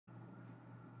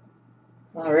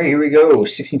All right, here we go.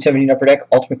 1617 Upper Deck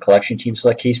Ultimate Collection Team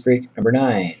Select Case Break number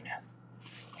 9.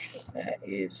 That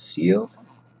is sealed.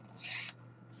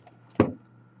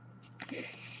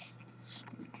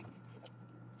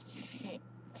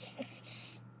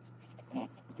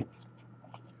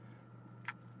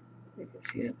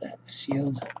 Get that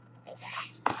sealed.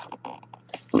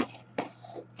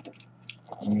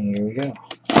 And here we go.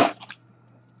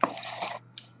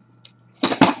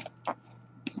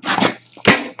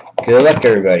 Good luck,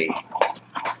 everybody.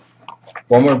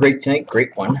 One more break tonight.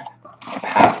 Great one.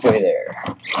 Halfway there.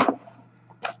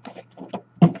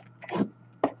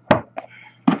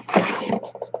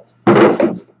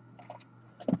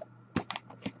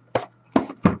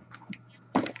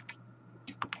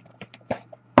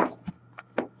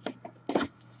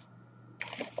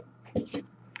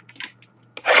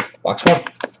 Box 1.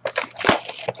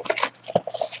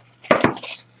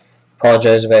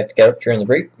 Apologize if I have to get up during the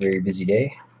break. Very busy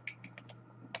day.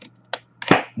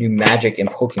 New Magic and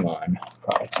Pokemon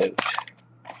products out.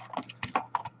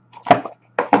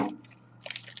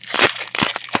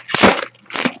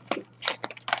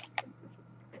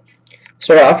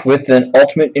 Start off with an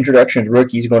Ultimate Introductions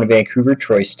Rookies going to Vancouver,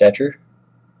 Troy Stecher.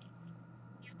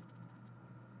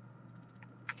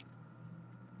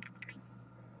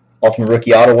 Ultimate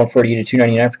Rookie Auto 148 to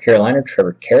 299 for Carolina,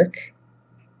 Trevor Carrick.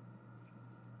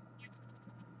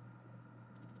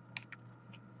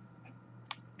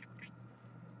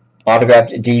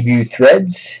 Autographed debut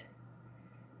threads.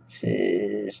 This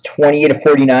is 28 to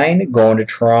 49 going to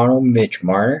Toronto, Mitch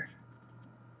Marner.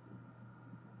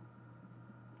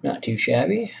 Not too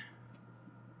shabby.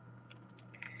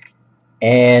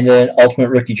 And an Ultimate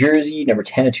Rookie jersey, number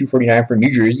 10 to 249 for New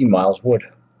Jersey, Miles Wood.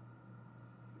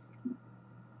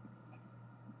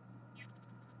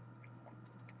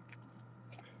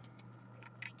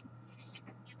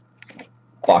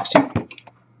 Box 2.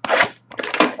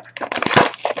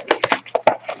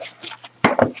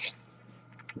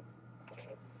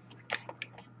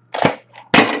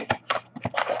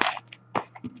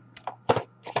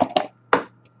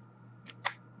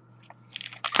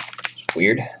 It's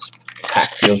weird. This pack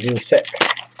feels really thick.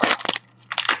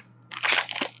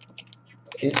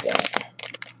 What is that?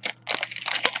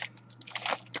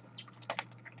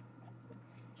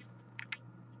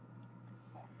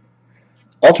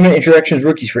 Ultimate Introductions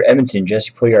Rookies for Edmonton,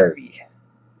 Jesse Puljujarvi.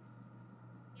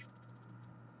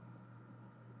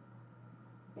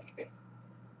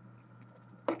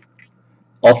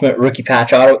 Ultimate Rookie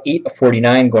Patch Auto, 8 of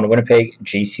 49 going to Winnipeg,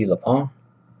 J.C. Lapon.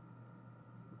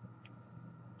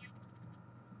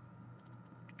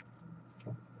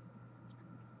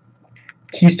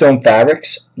 Keystone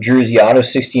Fabrics, Jersey Auto,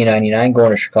 60 of 99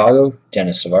 going to Chicago,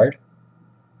 Dennis Savard.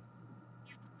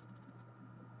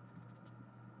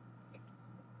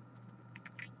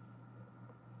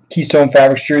 Keystone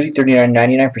Fabrics jersey,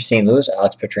 39.99 for St. Louis,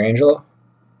 Alex Pietrangelo.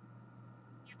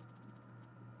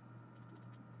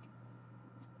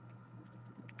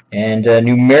 And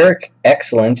Numeric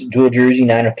Excellence, dual jersey,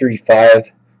 9 of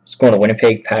 35. It's going to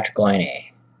Winnipeg, Patrick Laine.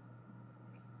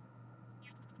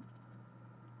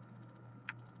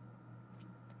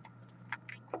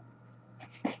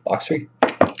 Box 3.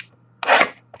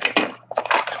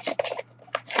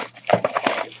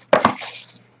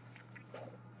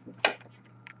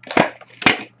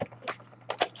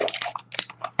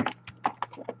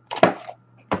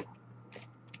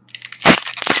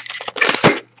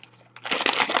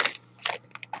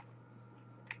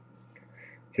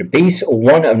 Get a base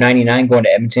 1 of 99 going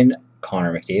to Edmonton,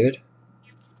 Connor McDavid.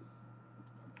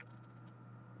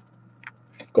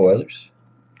 Go Oilers.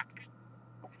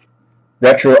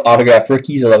 Retro Autographed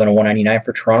Rookies, 11 of 199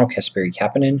 for Toronto, Kasperi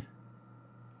Kapanen.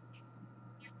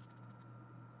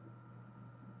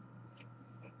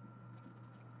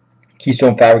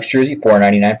 Keystone Fabrics jersey,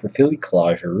 4.99 for Philly,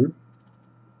 Claude Giroux.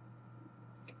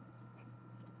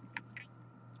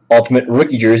 Ultimate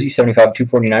Rookie jersey, 75 of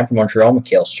 249 for Montreal,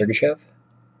 Mikhail Sergachev.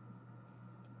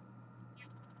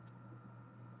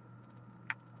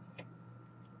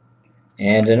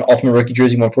 And an Ultimate Rookie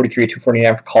jersey, 143 of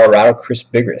 249 for Colorado, Chris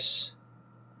Bigras.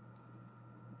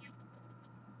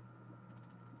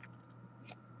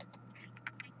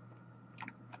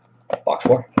 Box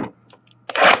 4.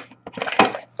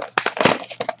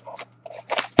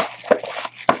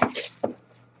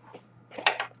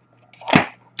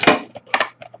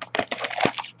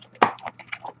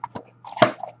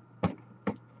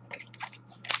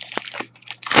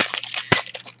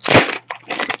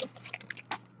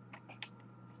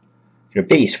 Your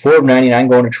base, 4 of 99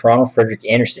 going to Toronto, Frederik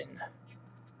Andersen.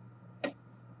 The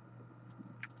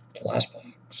last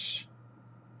box.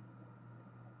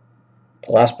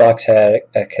 The last box had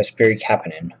a Kasperi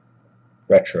Kapanen.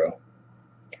 Retro.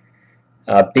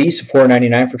 Base of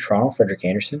 $4.99 for Toronto, Frederik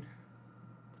Andersen.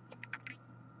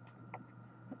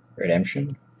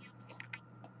 Redemption.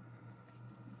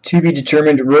 To be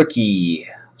determined rookie.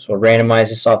 So we'll randomize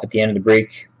this off at the end of the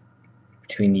break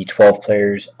between the 12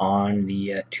 players on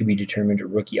the to be determined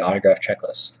rookie autograph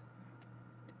checklist.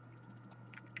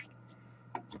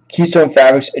 Keystone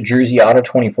Fabrics Jersey Auto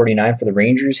 2049 for the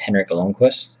Rangers, Henrik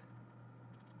Lundqvist.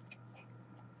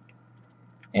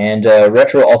 And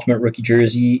Retro Ultimate Rookie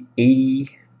Jersey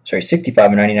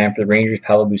 65/99 for the Rangers,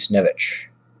 Pavel Buchnevich.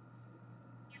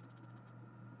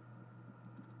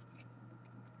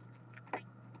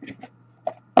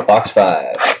 Box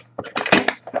 5.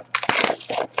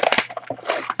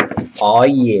 Oh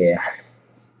yeah.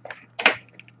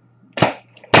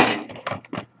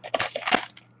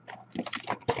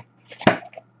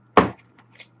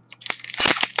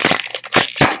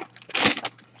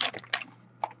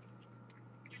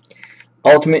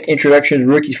 Ultimate Introductions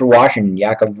Rookies for Washington,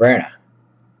 Jakub Vrana.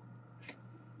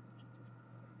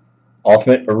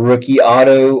 Ultimate Rookie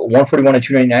Auto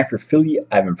 141/299 for Philly,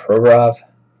 Ivan Provorov.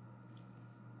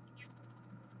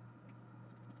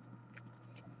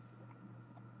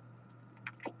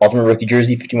 Ultimate Rookie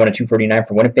Jersey 51/249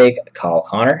 for Winnipeg, Kyle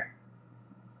Connor.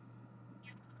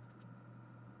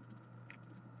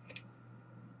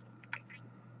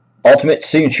 Ultimate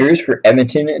Signatures for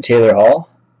Edmonton, Taylor Hall.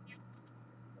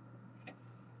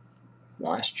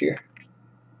 Last year.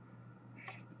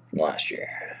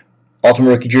 Ultimate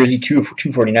Rookie Jersey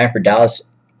 2/249 for Dallas,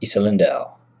 Esa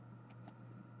Lindell.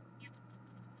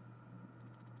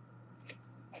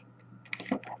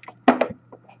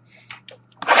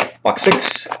 Box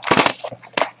 6.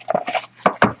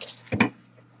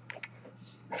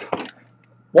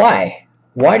 Why?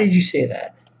 Why did you say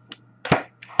that?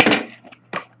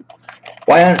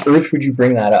 Why on earth would you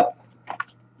bring that up?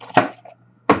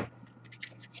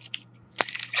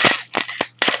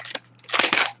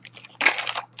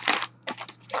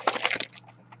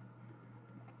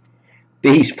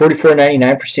 Base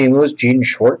 44/99 for St. Louis, Jaden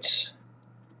Schwartz.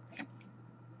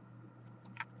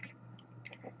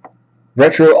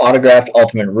 Retro Autographed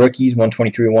Ultimate Rookies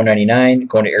 123/199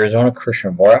 going to Arizona,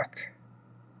 Christian Vorak.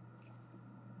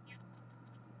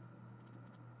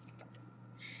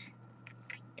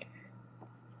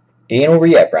 Ain't over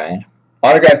yet, Brian.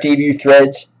 Autographed Debut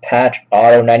Threads Patch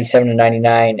Auto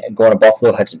 97/99 going to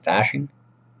Buffalo, Hudson Fasching.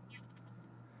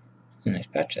 Nice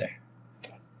patch there.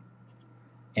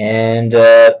 And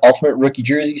Ultimate Rookie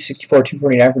Jersey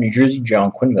 64/249 for New Jersey,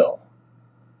 John Quenneville.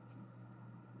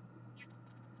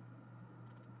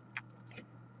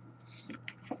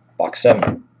 Box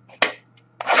 7.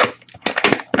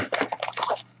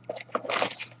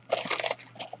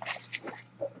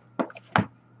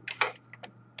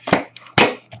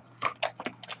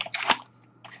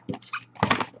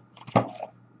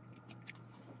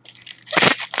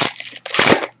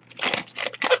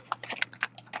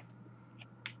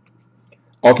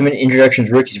 Ultimate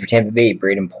Introductions Rookies for Tampa Bay,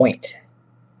 Braden Point.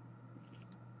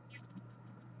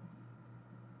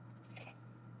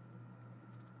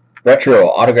 Retro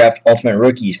Autographed Ultimate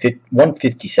Rookies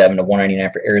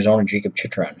 157/199 for Arizona, Jacob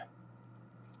Chitron.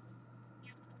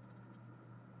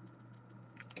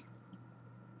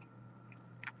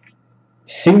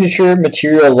 Signature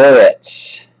Material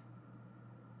Laureates.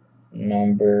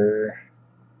 Number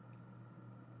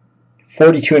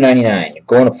 42/99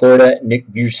 going to Florida, Nick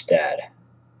Bjugstad.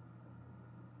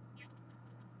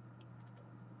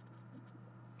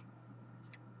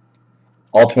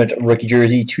 Ultimate Rookie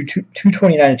Jersey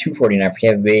 229/249 for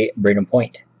Tampa Bay, Braden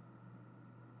Point.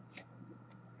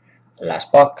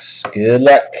 Last box. Good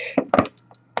luck.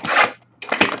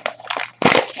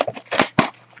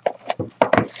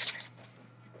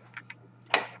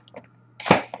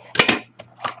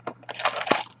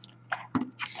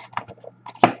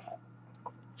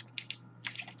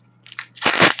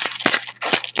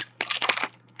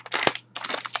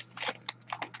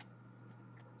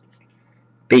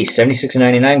 Base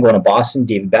 76/99 going to Boston,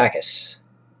 David Backes.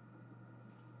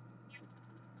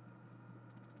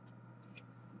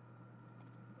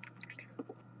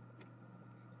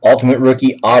 Ultimate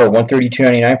Rookie Auto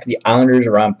 132/99 for the Islanders,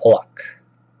 Ron Pulock.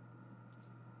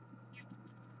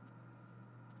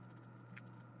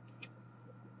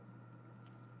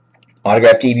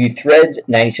 Autograph Debut Threads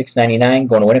 96/99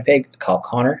 going to Winnipeg, Kyle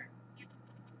Connor.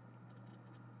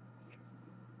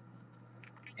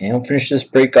 And we'll finish this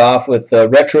break off with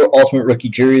Retro Ultimate Rookie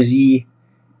Jersey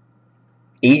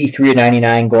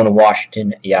 83/99 going to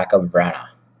Washington, Jakub Vrana.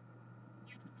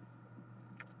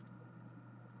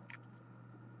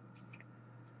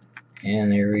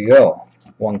 And there we go.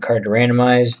 One card to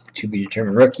randomize, to be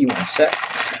determined rookie, one set.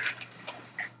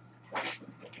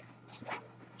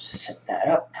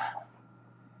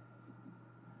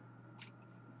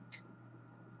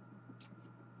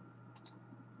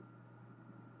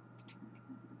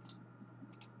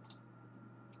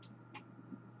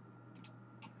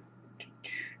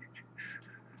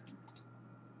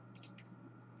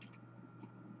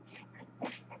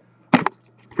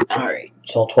 Alright,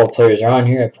 so all 12 players are on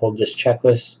here. I pulled this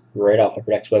checklist right off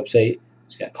Upper Deck's website.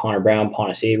 It's got Connor Brown,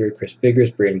 Pontus Avery, Chris Biggers,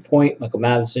 Braden Point, Michael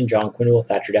Matheson, John Quinwell,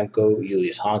 Thatcher Demko,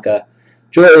 Julius Honka,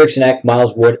 Joe Eriksson,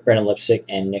 Miles Wood, Brendan Lipsick,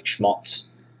 and Nick Schmaltz.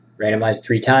 Randomized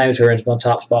 3 times. Whoever ends up on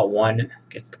top spot 1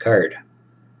 gets the card.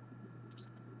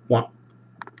 1,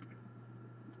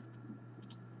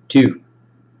 2,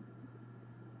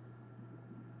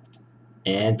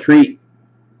 and 3.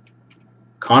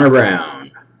 Connor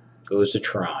Brown goes to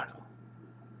Toronto.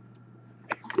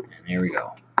 And there we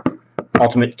go.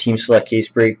 Ultimate Team Select Case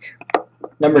Break.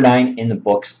 Number 9 in the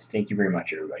books. Thank you very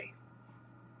much, everybody.